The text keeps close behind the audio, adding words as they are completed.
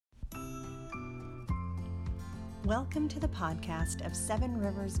Welcome to the podcast of Seven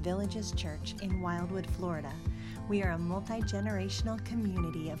Rivers Villages Church in Wildwood, Florida. We are a multi-generational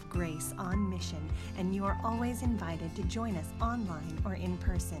community of grace on mission, and you are always invited to join us online or in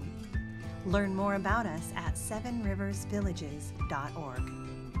person. Learn more about us at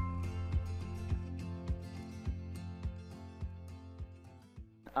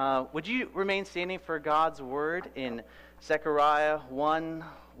sevenriversvillages.org. Would you remain standing for God's word in Zechariah 1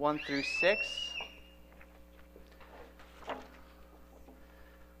 through 6?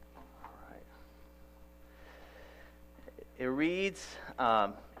 It reads,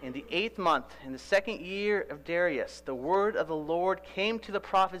 in the 8th month, in the 2nd year of Darius, the word of the Lord came to the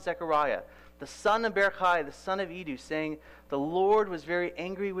prophet Zechariah, the son of Berechiah, the son of Iddu, saying, the Lord was very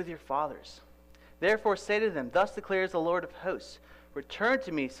angry with your fathers. Therefore say to them, thus declares the Lord of hosts, return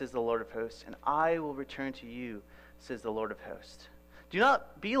to me, says the Lord of hosts, and I will return to you, says the Lord of hosts. Do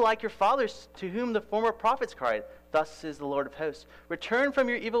not be like your fathers, to whom the former prophets cried, thus says the Lord of hosts, return from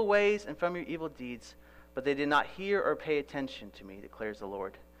your evil ways and from your evil deeds. But they did not hear or pay attention to me, declares the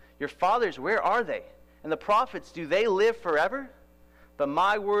Lord. Your fathers, where are they? And the prophets, do they live forever? But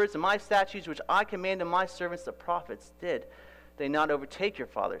my words and my statutes, which I commanded my servants the prophets, did they not overtake your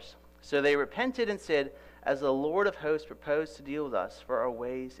fathers? So they repented and said, as the Lord of hosts proposed to deal with us for our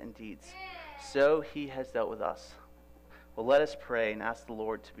ways and deeds, so he has dealt with us. Well, let us pray and ask the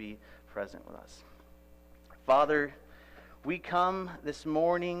Lord to be present with us. Father, we come this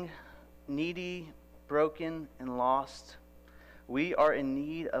morning needy, broken, and lost. We are in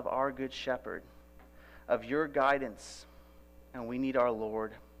need of our good shepherd, of your guidance, and we need our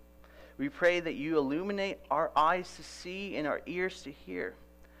Lord. We pray that you illuminate our eyes to see and our ears to hear.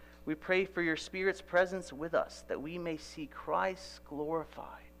 We pray for your Spirit's presence with us, that we may see Christ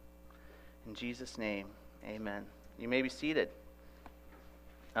glorified. In Jesus' name, amen. You may be seated.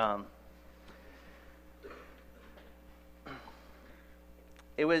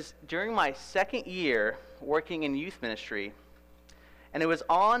 It was during my 2nd year working in youth ministry, and it was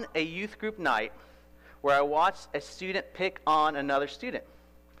on a youth group night where I watched a student pick on another student.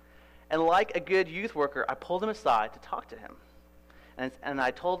 And like a good youth worker, I pulled him aside to talk to him. And I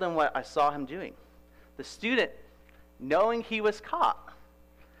told him what I saw him doing. The student, knowing he was caught,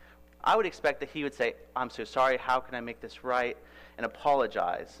 I would expect that he would say, I'm so sorry, how can I make this right, and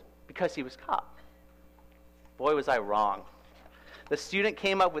apologize, because he was caught. Boy, was I wrong. The student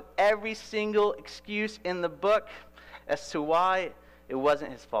came up with every single excuse in the book as to why it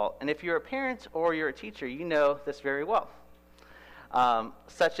wasn't his fault. And if you're a parent or you're a teacher, you know this very well.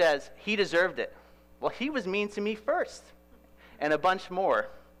 Such as, he deserved it. Well, he was mean to me first. And a bunch more.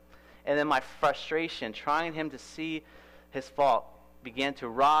 And then my frustration, trying him to see his fault, began to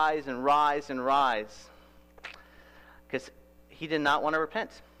rise and rise and rise. Because he did not want to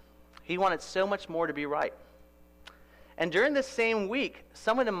repent. He wanted so much more to be right. And during this same week,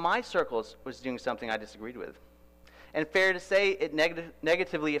 someone in my circles was doing something I disagreed with. And fair to say, it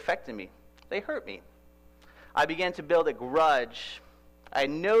negatively affected me. They hurt me. I began to build a grudge. I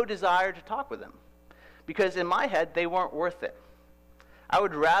had no desire to talk with them, because in my head, they weren't worth it. I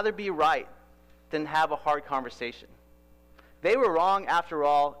would rather be right than have a hard conversation. They were wrong after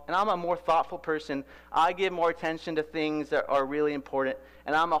all, and I'm a more thoughtful person. I give more attention to things that are really important,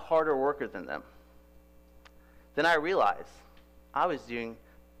 and I'm a harder worker than them. Then I realized I was doing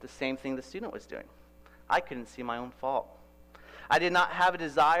the same thing the student was doing. I couldn't see my own fault. I did not have a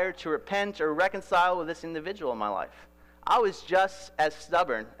desire to repent or reconcile with this individual in my life. I was just as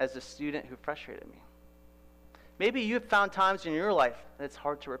stubborn as the student who frustrated me. Maybe you've found times in your life that it's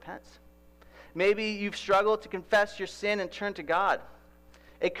hard to repent. Maybe you've struggled to confess your sin and turn to God.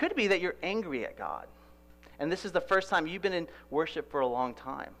 It could be that you're angry at God, and this is the first time you've been in worship for a long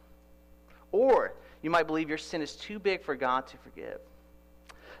time. Or you might believe your sin is too big for God to forgive.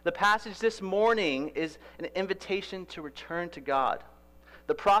 The passage this morning is an invitation to return to God.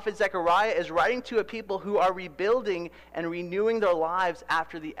 The prophet Zechariah is writing to a people who are rebuilding and renewing their lives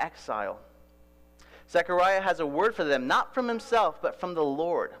after the exile. Zechariah has a word for them, not from himself, but from the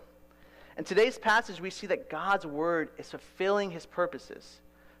Lord. In today's passage, we see that God's word is fulfilling his purposes.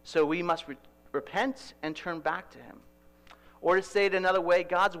 So we must repent and turn back to him. Or to say it another way,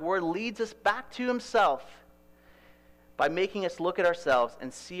 God's word leads us back to himself by making us look at ourselves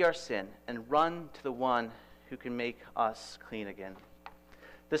and see our sin and run to the one who can make us clean again.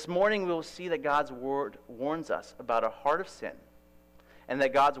 This morning we will see that God's word warns us about a heart of sin, and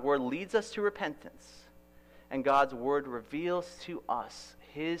that God's word leads us to repentance, and God's word reveals to us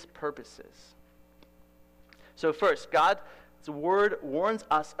his purposes. So first, God's word warns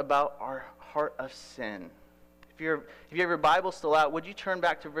us about our heart of sin. If you have your Bible still out, would you turn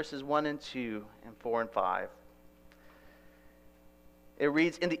back to verses 1 and 2 and 4 and 5? It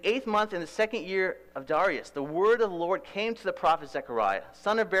reads, "In the 8th month, in the 2nd year of Darius, the word of the Lord came to the prophet Zechariah,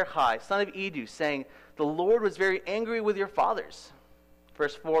 son of Berechiah, son of Iddu, saying, the Lord was very angry with your fathers."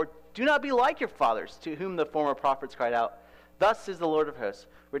 Verse 4, "Do not be like your fathers, to whom the former prophets cried out, thus says the Lord of hosts,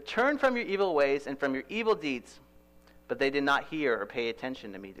 return from your evil ways and from your evil deeds. But they did not hear or pay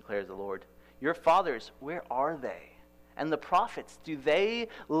attention to me, declares the Lord. Your fathers, where are they? And the prophets, do they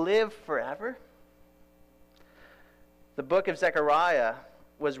live forever?" The book of Zechariah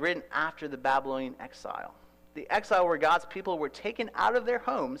was written after the Babylonian exile. The exile where God's people were taken out of their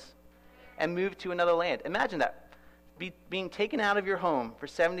homes and moved to another land. Imagine that, being taken out of your home for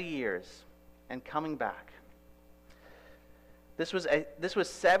 70 years and coming back. This was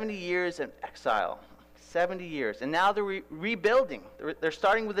 70 years in exile, 70 years. And now they're rebuilding. They're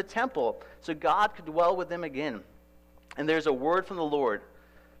starting with the temple so God could dwell with them again. And there's a word from the Lord,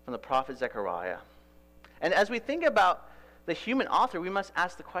 from the prophet Zechariah. And as we think about the human author, we must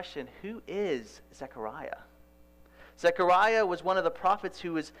ask the question, who is Zechariah? Zechariah was one of the prophets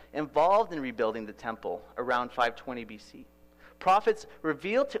who was involved in rebuilding the temple around 520 BC. Prophets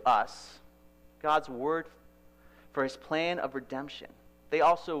reveal to us God's word for his plan of redemption. They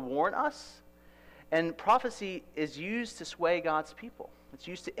also warn us, and prophecy is used to sway God's people. It's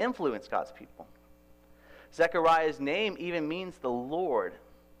used to influence God's people. Zechariah's name even means the Lord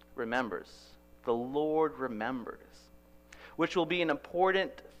remembers. The Lord remembers, which will be an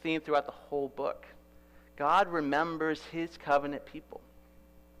important theme throughout the whole book. God remembers his covenant people.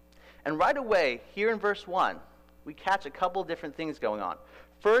 And right away, here in verse 1, we catch a couple different things going on.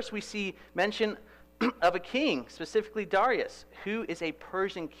 First, we see mention of a king, specifically Darius, who is a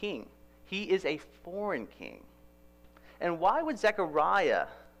Persian king. He is a foreign king. And why would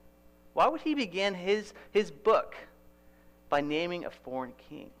he begin his book by naming a foreign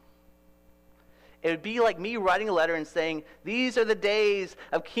king? It would be like me writing a letter and saying, these are the days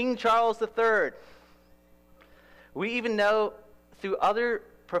of King Charles III. We even know through other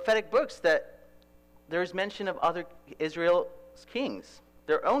prophetic books that there's mention of other Israel's kings,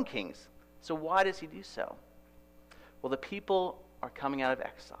 their own kings. So why does he do so? Well, the people are coming out of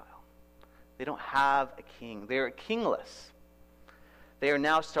exile. They don't have a king. They are kingless. They are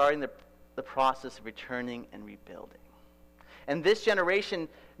now starting the process of returning and rebuilding. And this generation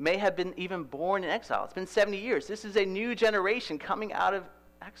may have been even born in exile. It's been 70 years. This is a new generation coming out of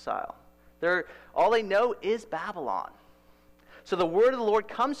exile. All they know is Babylon. So the word of the Lord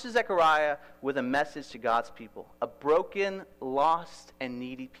comes to Zechariah with a message to God's people, a broken, lost, and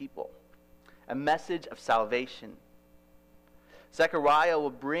needy people, a message of salvation. Zechariah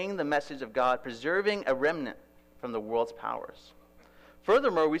will bring the message of God, preserving a remnant from the world's powers.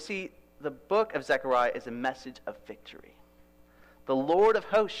 Furthermore, we see the book of Zechariah is a message of victory. The Lord of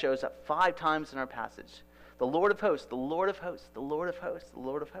hosts shows up 5 times in our passage. The Lord of hosts, the Lord of hosts, the Lord of hosts, the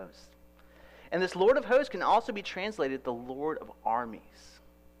Lord of hosts. And this Lord of hosts can also be translated the Lord of armies.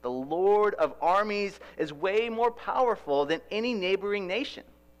 The Lord of armies is way more powerful than any neighboring nation.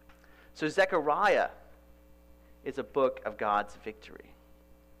 So Zechariah is a book of God's victory.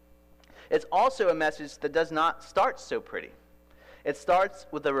 It's also a message that does not start so pretty. It starts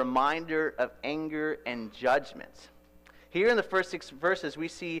with a reminder of anger and judgment. Here in the first 6 verses, we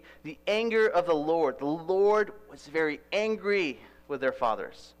see the anger of the Lord. The Lord was very angry with their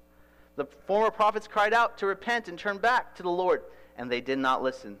fathers. The former prophets cried out to repent and turn back to the Lord, and they did not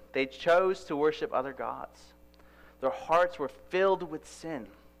listen. They chose to worship other gods. Their hearts were filled with sin.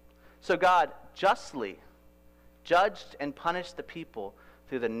 So God justly judged and punished the people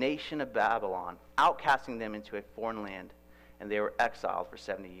through the nation of Babylon, outcasting them into a foreign land, and they were exiled for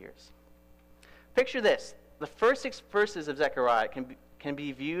 70 years. Picture this. The first 6 verses of Zechariah can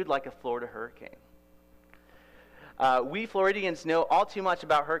be viewed like a Florida hurricane. We Floridians know all too much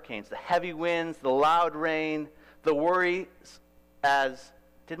about hurricanes. The heavy winds, the loud rain, the worries as,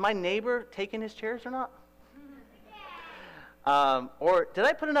 did my neighbor take in his chairs or not? Or did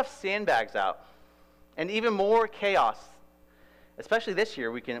I put enough sandbags out? And even more chaos. Especially this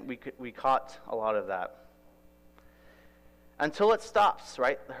year, we caught a lot of that. Until it stops,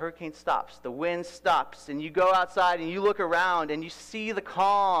 right? The hurricane stops. The wind stops. And you go outside and you look around and you see the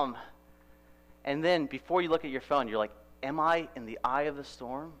calm. And then before you look at your phone, you're like, am I in the eye of the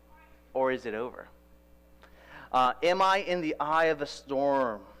storm? Or is it over? Am I in the eye of the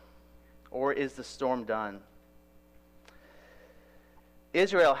storm? Or is the storm done?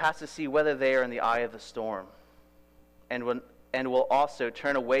 Israel has to see whether they are in the eye of the storm. And will also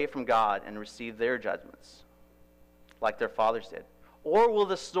turn away from God and receive their judgments, like their fathers did. Or will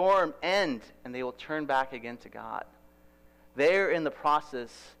the storm end and they will turn back again to God? They're in the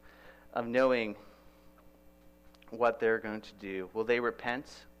process of knowing what they're going to do. Will they repent,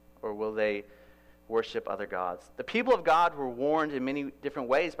 or will they worship other gods? The people of God were warned in many different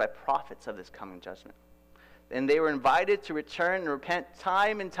ways by prophets of this coming judgment. And they were invited to return and repent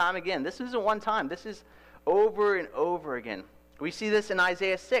time and time again. This isn't one time. This is over and over again. We see this in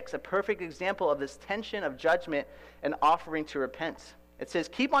Isaiah 6, a perfect example of this tension of judgment and offering to repent. It says,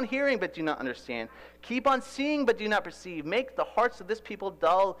 keep on hearing, but do not understand. Keep on seeing, but do not perceive. Make the hearts of this people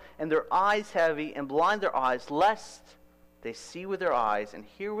dull and their eyes heavy, and blind their eyes, lest they see with their eyes and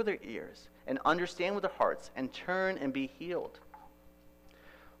hear with their ears and understand with their hearts and turn and be healed.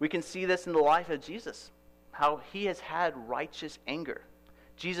 We can see this in the life of Jesus, how he has had righteous anger.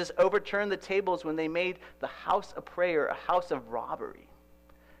 Jesus overturned the tables when they made the house of prayer a house of robbery.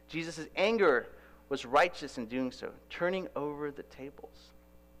 Jesus' anger was righteous in doing so, turning over the tables.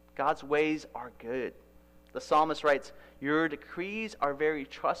 God's ways are good. The psalmist writes, your decrees are very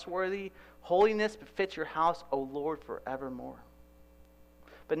trustworthy. Holiness befits your house, O Lord, forevermore.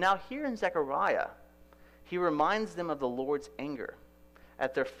 But now here in Zechariah, he reminds them of the Lord's anger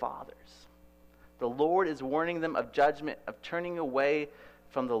at their fathers. The Lord is warning them of judgment, of turning away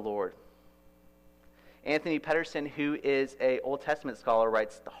from the Lord. Anthony Pedersen, who is an Old Testament scholar,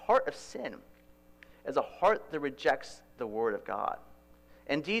 writes, the heart of sin is a heart that rejects the word of God.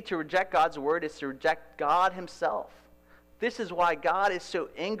 Indeed, to reject God's word is to reject God himself. This is why God is so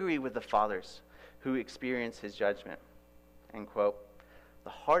angry with the fathers who experience his judgment. End quote.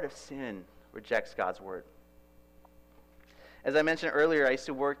 The heart of sin rejects God's word. As I mentioned earlier, I used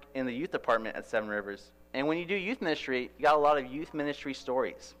to work in the youth department at Seven Rivers. And when you do youth ministry, you got a lot of youth ministry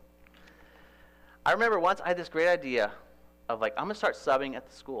stories. I remember once I had this great idea of I'm going to start subbing at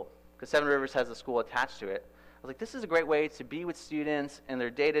the school, because Seven Rivers has a school attached to it. I was like, this is a great way to be with students in their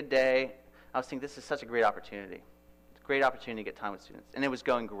day-to-day. I was thinking, this is such a great opportunity. It's a great opportunity to get time with students. And it was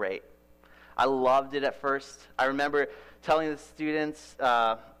going great. I loved it at first. I remember telling the students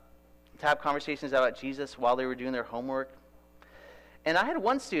to have conversations about Jesus while they were doing their homework. And I had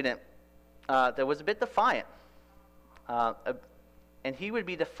one student that was a bit defiant. And he would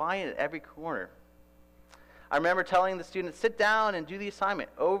be defiant at every corner. I remember telling the student, sit down and do the assignment.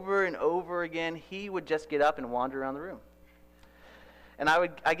 Over and over again, he would just get up and wander around the room. And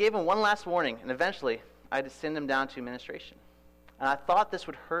I gave him one last warning, and eventually I had to send him down to administration. And I thought this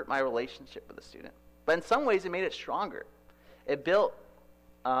would hurt my relationship with the student. But in some ways, it made it stronger. It built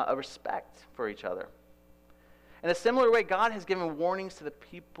a respect for each other. In a similar way, God has given warnings to the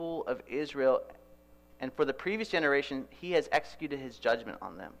people of Israel, and for the previous generation, he has executed his judgment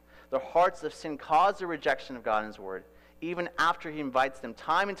on them. Their hearts of sin caused the rejection of God and his word, even after he invites them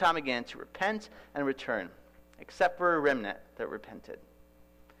time and time again to repent and return, except for a remnant that repented.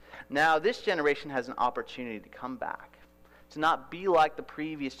 Now, this generation has an opportunity to come back, to not be like the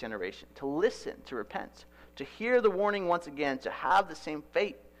previous generation, to listen, to repent, to hear the warning once again, to have the same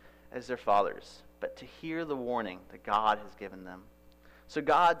fate as their fathers, but to hear the warning that God has given them. So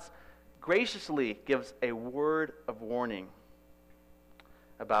God graciously gives a word of warning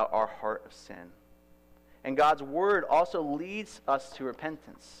about our heart of sin. And God's word also leads us to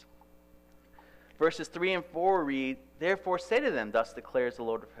repentance. Verses 3 and 4 read, therefore say to them, thus declares the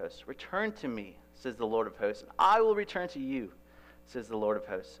Lord of hosts, return to me, says the Lord of hosts, and I will return to you, says the Lord of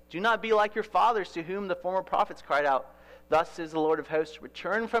hosts. Do not be like your fathers, to whom the former prophets cried out, thus says the Lord of hosts,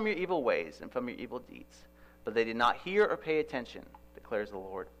 return from your evil ways and from your evil deeds. But they did not hear or pay attention, declares the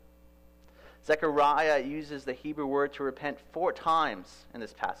Lord. Zechariah uses the Hebrew word to repent 4 times in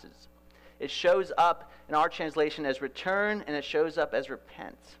this passage. It shows up in our translation as return, and it shows up as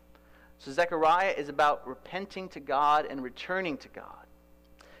repent. So Zechariah is about repenting to God and returning to God.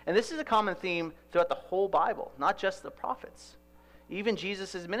 And this is a common theme throughout the whole Bible, not just the prophets. Even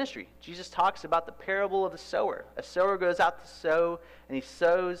Jesus' ministry. Jesus talks about the parable of the sower. A sower goes out to sow, and he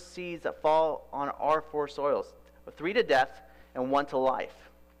sows seeds that fall on our 4 soils, 3 to death and 1 to life.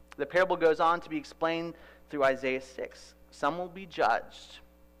 The parable goes on to be explained through Isaiah 6. Some will be judged,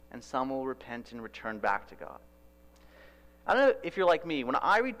 and some will repent and return back to God. I don't know if you're like me. When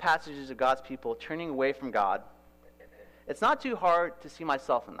I read passages of God's people turning away from God, it's not too hard to see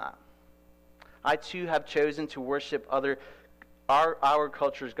myself in that. I too have chosen to worship our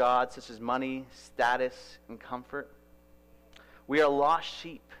culture's gods, such as money, status, and comfort. We are lost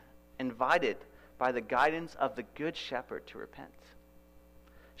sheep, invited by the guidance of the Good Shepherd to repent.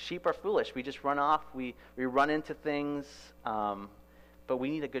 Sheep are foolish. We just run off. We run into things, but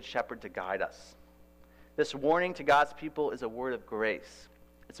we need a good shepherd to guide us. This warning to God's people is a word of grace.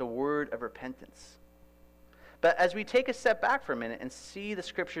 It's a word of repentance. But as we take a step back for a minute and see the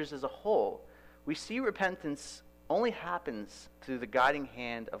scriptures as a whole, we see repentance only happens through the guiding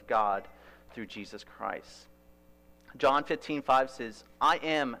hand of God through Jesus Christ. John 15:5 says, I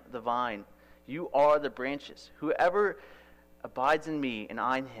am the vine, you are the branches. Whoever abides in me and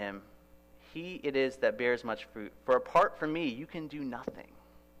I in him, he it is that bears much fruit. For apart from me, you can do nothing.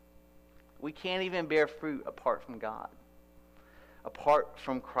 We can't even bear fruit apart from God, apart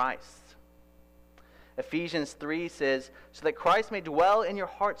from Christ. Ephesians 3 says, so that Christ may dwell in your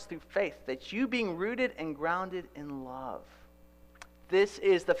hearts through faith, that you being rooted and grounded in love. This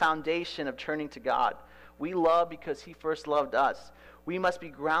is the foundation of turning to God. We love because he first loved us. We must be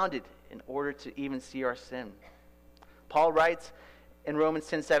grounded in order to even see our sin. Paul writes in Romans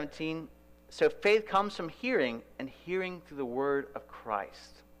 10:17, so faith comes from hearing, and hearing through the word of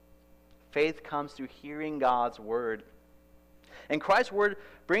Christ. Faith comes through hearing God's word. And Christ's word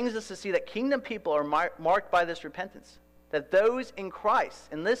brings us to see that kingdom people are marked by this repentance, that those in Christ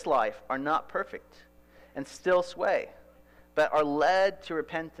in this life are not perfect and still sway, but are led to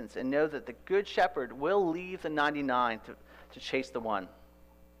repentance and know that the good shepherd will leave the 99 to chase the one.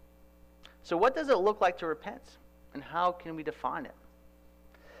 So what does it look like to repent, and how can we define it?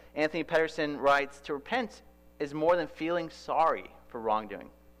 Anthony Pedersen writes, to repent is more than feeling sorry for wrongdoing.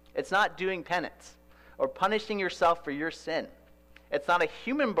 It's not doing penance or punishing yourself for your sin. It's not a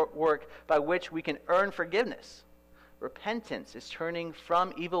human work by which we can earn forgiveness. Repentance is turning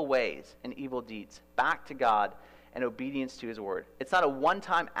from evil ways and evil deeds back to God and obedience to his word. It's not a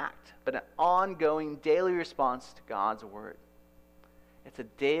one-time act, but an ongoing daily response to God's word. It's a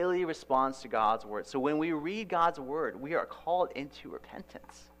daily response to God's word. So when we read God's word, we are called into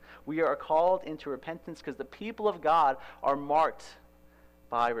repentance. We are called into repentance because the people of God are marked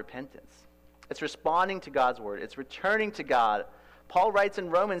by repentance. It's responding to God's word. It's returning to God. Paul writes in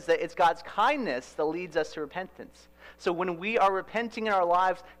Romans that it's God's kindness that leads us to repentance. So when we are repenting in our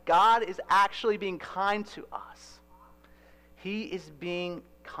lives, God is actually being kind to us. He is being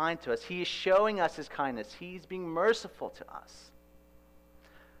kind to us. He is showing us his kindness. He's being merciful to us.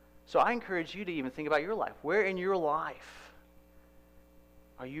 So I encourage you to even think about your life. Where in your life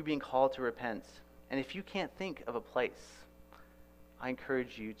are you being called to repent? And if you can't think of a place, I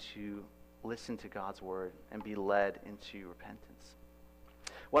encourage you to listen to God's word and be led into repentance.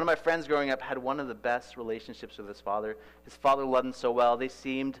 One of my friends growing up had one of the best relationships with his father. His father loved him so well. They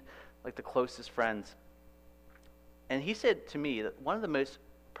seemed like the closest friends. And he said to me that one of the most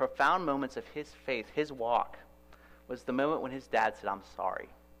profound moments of his faith, his walk, was the moment when his dad said, I'm sorry.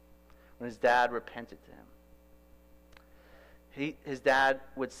 When his dad repented to him. His dad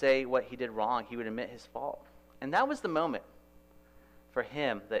would say what he did wrong. He would admit his fault. And that was the moment for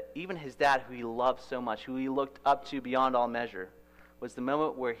him that even his dad, who he loved so much, who he looked up to beyond all measure, was the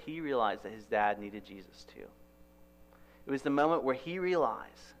moment where he realized that his dad needed Jesus too. It was the moment where he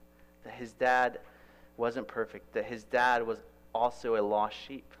realized that his dad wasn't perfect, that his dad was also a lost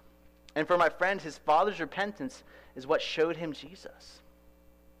sheep. And for my friend, his father's repentance is what showed him Jesus.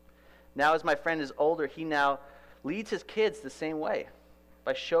 Now as my friend is older, he now leads his kids the same way,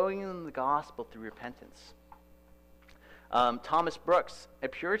 by showing them the gospel through repentance. Thomas Brooks, a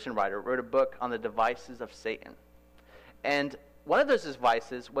Puritan writer, wrote a book on the devices of Satan. And one of those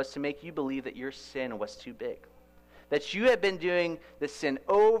devices was to make you believe that your sin was too big. That you have been doing the sin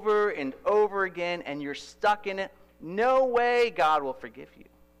over and over again and you're stuck in it. No way God will forgive you.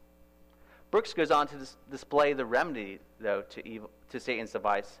 Brooks goes on to display the remedy, though, to Satan's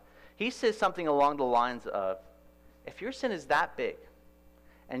device. He says something along the lines of, if your sin is that big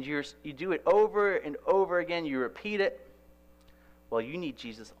and you do it over and over again, you repeat it, well, you need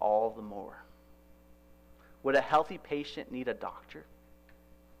Jesus all the more. Would a healthy patient need a doctor?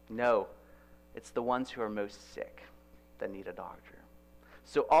 No. It's the ones who are most sick that need a doctor.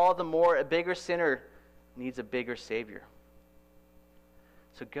 So all the more a bigger sinner needs a bigger Savior.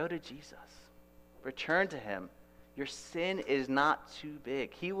 So go to Jesus. Return to him. Your sin is not too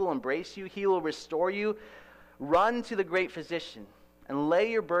big. He will embrace you. He will restore you. Run to the great physician and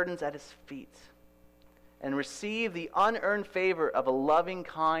lay your burdens at his feet and receive the unearned favor of a loving,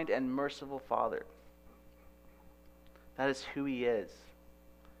 kind, and merciful Father. That is who he is.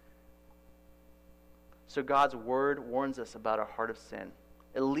 So God's word warns us about our heart of sin.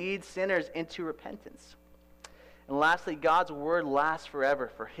 It leads sinners into repentance. And lastly, God's word lasts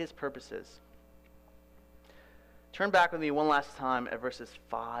forever for his purposes. Turn back with me one last time at verses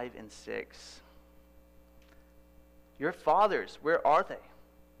 5 and 6. Your fathers, where are they?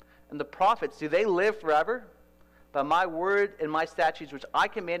 And the prophets, do they live forever? By my word and my statutes, which I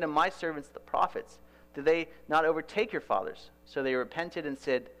commanded my servants, the prophets, did they not overtake your fathers? So they repented and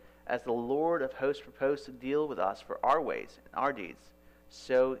said, as the Lord of hosts proposed to deal with us for our ways and our deeds,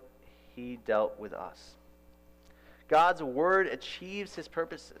 so he dealt with us. God's word achieves his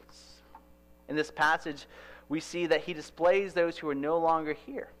purposes. In this passage, we see that he displays those who are no longer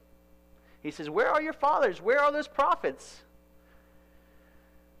here. He says, where are your fathers? Where are those prophets?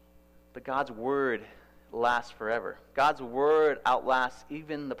 But God's word lasts forever. God's word outlasts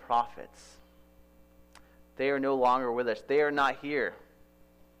even the prophets. They are no longer with us. They are not here.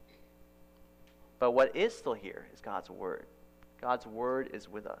 But what is still here is God's word. God's word is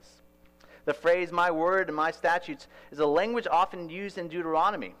with us. The phrase, my word and my statutes, is a language often used in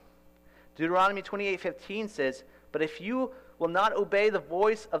Deuteronomy. Deuteronomy 28:15 says, but if you will not obey the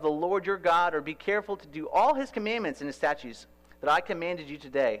voice of the Lord your God, or be careful to do all his commandments and his statutes that I commanded you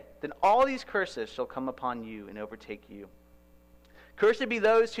today, then all these curses shall come upon you and overtake you. Cursed be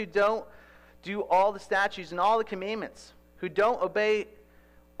those who don't do all the statutes and all the commandments, who don't obey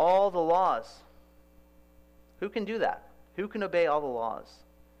all the laws. Who can do that? Who can obey all the laws?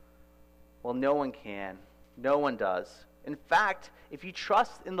 Well, no one can. No one does. In fact, if you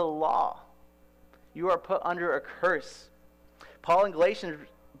trust in the law, you are put under a curse. Paul in Galatians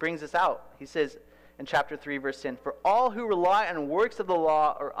brings this out. He says in chapter 3, verse 10, for all who rely on works of the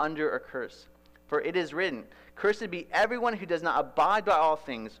law are under a curse. For it is written, cursed be everyone who does not abide by all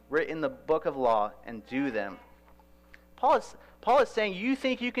things written in the book of law and do them. Paul is saying, you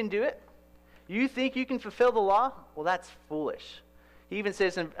think you can do it? You think you can fulfill the law? Well, that's foolish. He even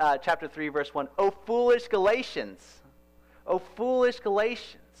says in chapter 3, verse 1, O foolish Galatians. O foolish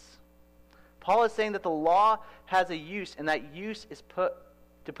Galatians. Paul is saying that the law has a use, and that use is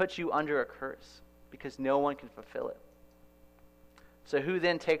to put you under a curse, because no one can fulfill it. So who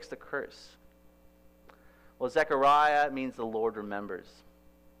then takes the curse? Well, Zechariah means the Lord remembers.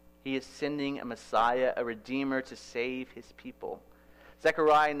 He is sending a Messiah, a Redeemer, to save his people.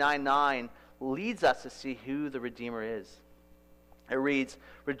 Zechariah 9:9 leads us to see who the Redeemer is. It reads,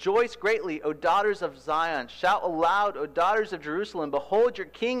 rejoice greatly, O daughters of Zion. Shout aloud, O daughters of Jerusalem. Behold, your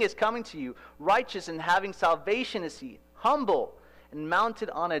king is coming to you. Righteous and having salvation is he. Humble and mounted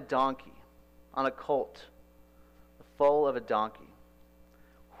on a donkey, on a colt, the foal of a donkey.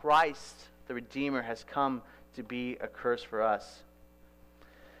 Christ, the Redeemer, has come to be a curse for us.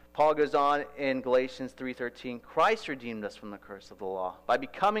 Paul goes on in Galatians 3:13, Christ redeemed us from the curse of the law by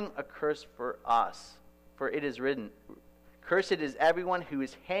becoming a curse for us. For it is written, cursed is everyone who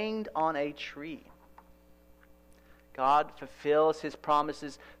is hanged on a tree. God fulfills his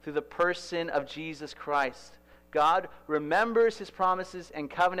promises through the person of Jesus Christ. God remembers his promises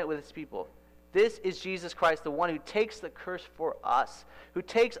and covenant with his people. This is Jesus Christ, the one who takes the curse for us, who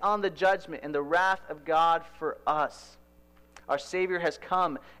takes on the judgment and the wrath of God for us. Our Savior has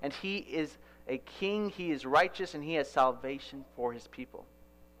come, and he is a king, he is righteous, and he has salvation for his people.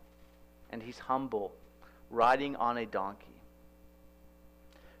 And he's humble, riding on a donkey.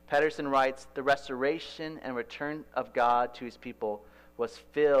 Pedersen writes, the restoration and return of God to his people was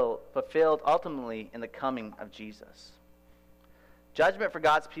fulfilled ultimately in the coming of Jesus. Judgment for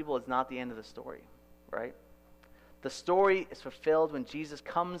God's people is not the end of the story, right? The story is fulfilled when Jesus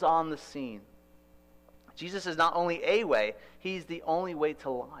comes on the scene. Jesus is not only a way, he's the only way to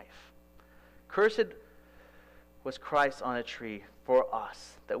life. Cursed was Christ on a tree for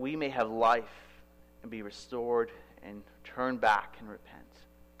us, that we may have life and be restored and turn back and repent.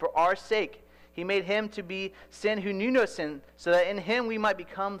 For our sake, he made him to be sin who knew no sin, so that in him we might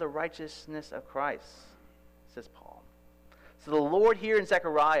become the righteousness of Christ, says Paul. So the Lord here in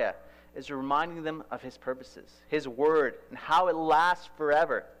Zechariah is reminding them of his purposes, his word, and how it lasts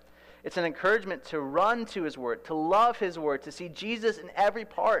forever. It's an encouragement to run to his word, to love his word, to see Jesus in every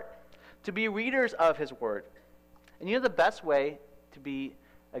part, to be readers of his word. And you know the best way to be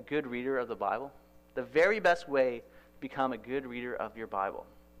a good reader of the Bible? The very best way to become a good reader of your Bible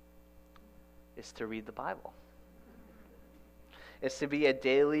is to read the Bible. It's to be a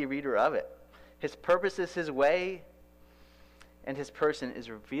daily reader of it. His purpose is his way, and his person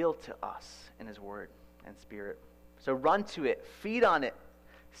is revealed to us in his word and spirit. So run to it, feed on it,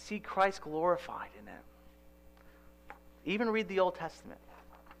 see Christ glorified in it. Even read the Old Testament.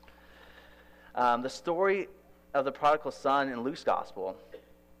 The story of the prodigal son in Luke's gospel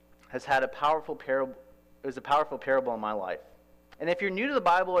has had a powerful parable. It was a powerful parable in my life. And if you're new to the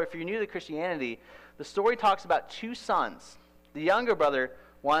Bible, or if you're new to Christianity, the story talks about two sons. The younger brother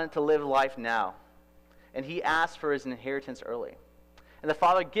wanted to live life now, and he asked for his inheritance early. And the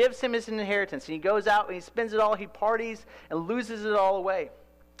father gives him his inheritance, and he goes out and he spends it all, he parties and loses it all away.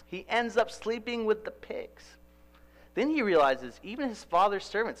 He ends up sleeping with the pigs. Then he realizes even his father's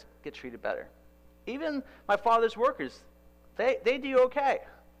servants get treated better. Even my father's workers, they do okay.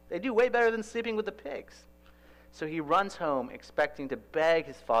 They do way better than sleeping with the pigs. So he runs home expecting to beg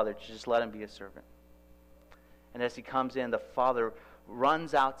his father to just let him be a servant. And as he comes in, the father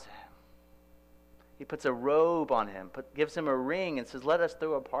runs out to him. He puts a robe on him, gives him a ring, and says, let us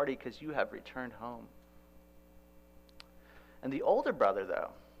throw a party because you have returned home. And the older brother, though,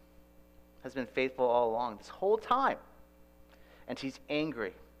 has been faithful all along this whole time. And he's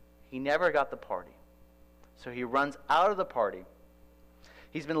angry. He never got the party. So he runs out of the party.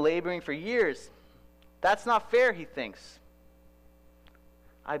 He's been laboring for years. That's not fair, he thinks.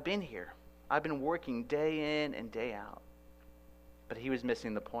 I've been here. I've been working day in and day out. But he was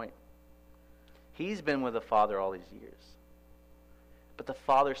missing the point. He's been with the Father all these years. But the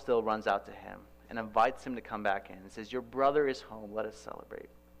Father still runs out to him and invites him to come back in and says, your brother is home, let us celebrate.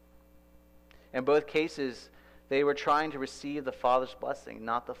 In both cases, they were trying to receive the Father's blessing,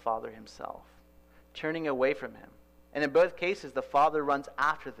 not the Father himself, turning away from him. And in both cases, the Father runs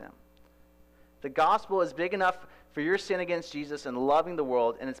after them. The gospel is big enough for your sin against Jesus and loving the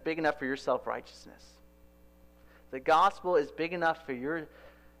world, and it's big enough for your self-righteousness. The gospel is big enough for your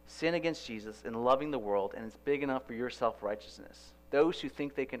sin against Jesus and loving the world, and it's big enough for your self-righteousness, those who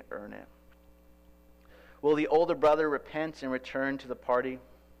think they can earn it. Will the older brother repent and return to the party?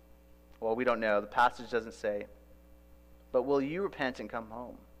 Well, we don't know. The passage doesn't say. But will you repent and come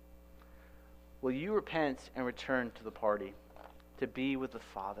home? Will you repent and return to the party, to be with the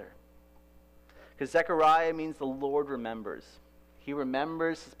Father? Because Zechariah means the Lord remembers. He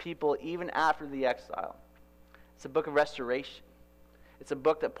remembers his people even after the exile. It's a book of restoration. It's a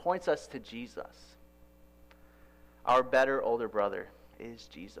book that points us to Jesus. Our better older brother is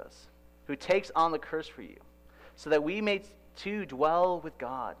Jesus, who takes on the curse for you, so that we may too dwell with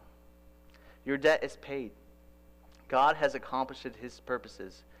God. Your debt is paid. God has accomplished his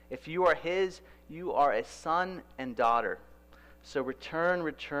purposes. If you are his, you are a son and daughter. So return,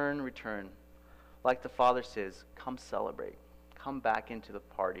 return, return. Like the Father says, come celebrate. Come back into the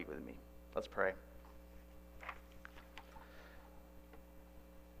party with me. Let's pray.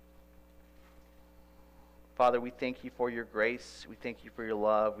 Father, we thank you for your grace. We thank you for your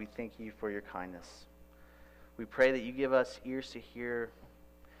love. We thank you for your kindness. We pray that you give us ears to hear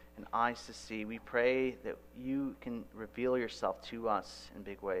and eyes to see. We pray that you can reveal yourself to us in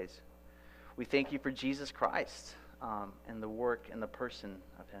big ways. We thank you for Jesus Christ and the work and the person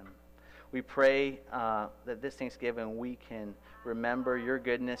of him. We pray that this Thanksgiving we can remember your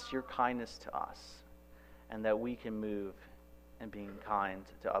goodness, your kindness to us, and that we can move in being kind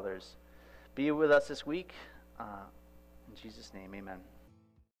to others. Be with us this week. In Jesus' name, amen.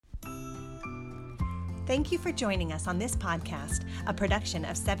 Thank you for joining us on this podcast, a production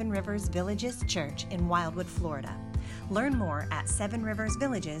of Seven Rivers Villages Church in Wildwood, Florida. Learn more at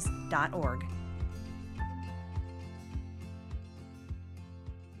sevenriversvillages.org.